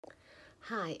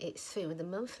Hi, it's Sue with the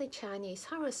monthly Chinese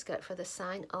horoscope for the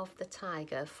sign of the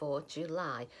Tiger for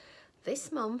July.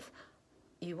 This month,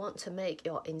 you want to make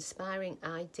your inspiring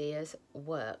ideas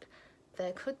work.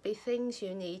 There could be things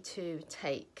you need to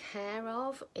take care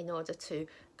of in order to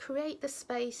create the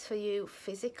space for you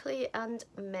physically and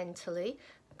mentally,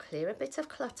 clear a bit of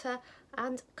clutter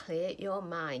and clear your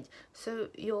mind so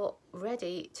you're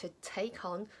ready to take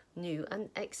on new and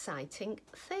exciting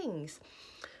things.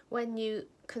 When you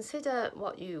consider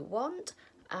what you want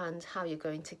and how you're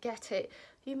going to get it,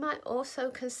 you might also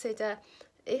consider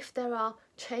if there are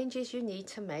changes you need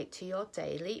to make to your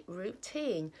daily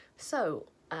routine. So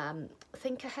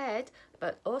think ahead,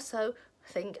 but also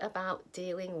think about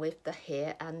dealing with the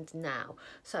here and now.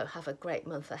 So have a great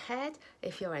month ahead.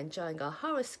 If you're enjoying our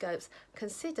horoscopes,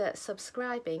 consider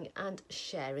subscribing and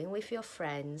sharing with your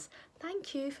friends.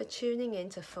 Thank you for tuning in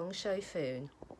to Feng Shui Foon.